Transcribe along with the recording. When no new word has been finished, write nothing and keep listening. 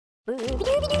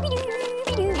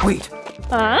Wait.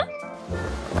 Huh?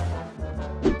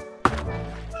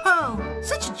 Oh,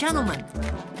 such a gentleman.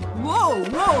 Whoa,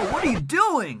 what are you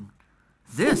doing?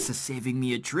 This is saving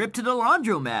me a trip to the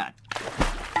laundromat.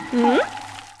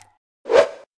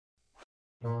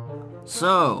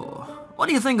 So, what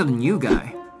do you think of the new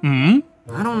guy? I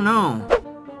don't know.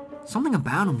 Something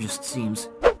about him just seems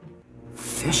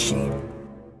fishy.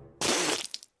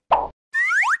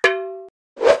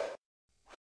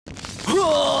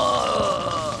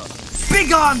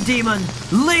 Begone, demon!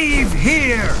 Leave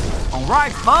here!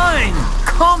 Alright, fine!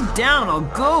 Calm down, I'll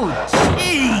go!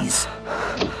 Jeez!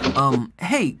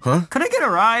 Hey, could I get a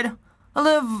ride?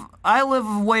 I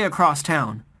live way across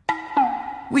town.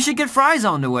 We should get fries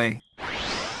on the way.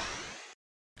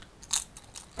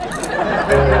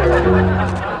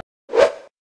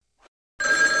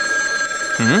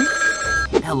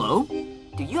 Hello?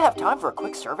 Do you have time for a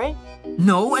quick survey?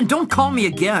 No, and don't call me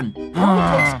again.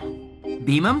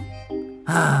 Beam him?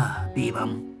 Beam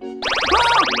him.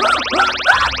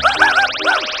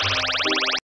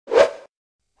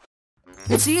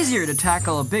 It's easier to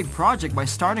tackle a big project by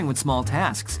starting with small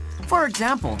tasks. For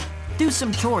example, do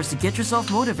some chores to get yourself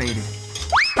motivated.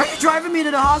 Are you driving me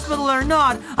to the hospital or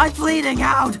not? I'm bleeding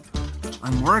out!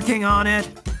 I'm working on it.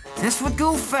 This would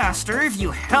go faster if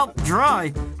you helped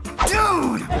dry.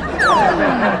 Dude!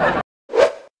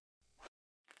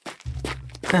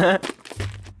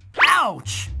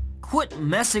 Ouch! Quit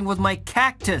messing with my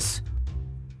cactus.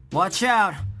 Watch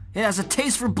out. It has a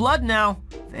taste for blood now.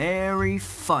 Very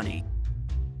funny.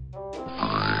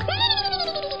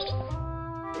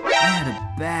 I had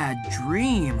a bad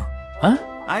dream. Huh?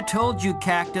 I told you,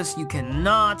 Cactus, you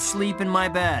cannot sleep in my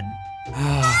bed.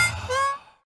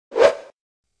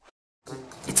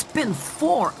 It's been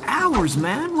 4 hours,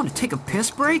 man. Want to take a piss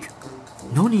break?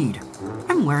 No need.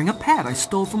 I'm wearing a pad I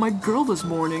stole from my girl this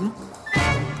morning.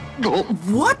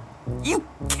 What? You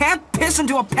can't piss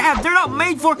into a pad. They're not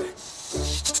made for...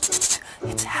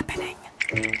 It's happening.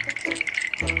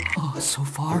 Oh, so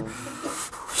far,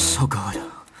 so good.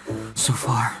 So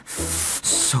far,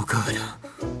 so good.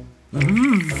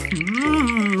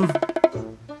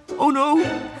 Oh no!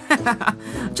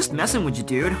 Just messing with you,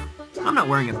 dude. I'm not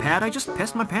wearing a pad, I just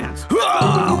pissed my pants.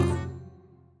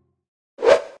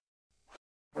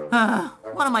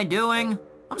 What am I doing?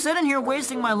 I'm sitting here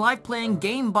wasting my life playing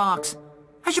Game Box.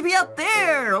 I should be out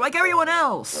there, like everyone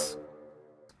else.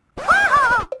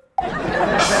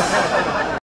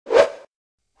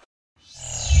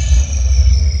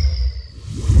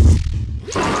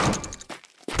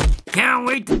 Can't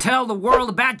wait to tell the world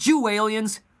about you,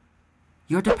 aliens.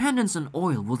 Your dependence on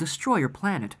oil will destroy your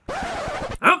planet.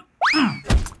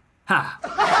 Ha!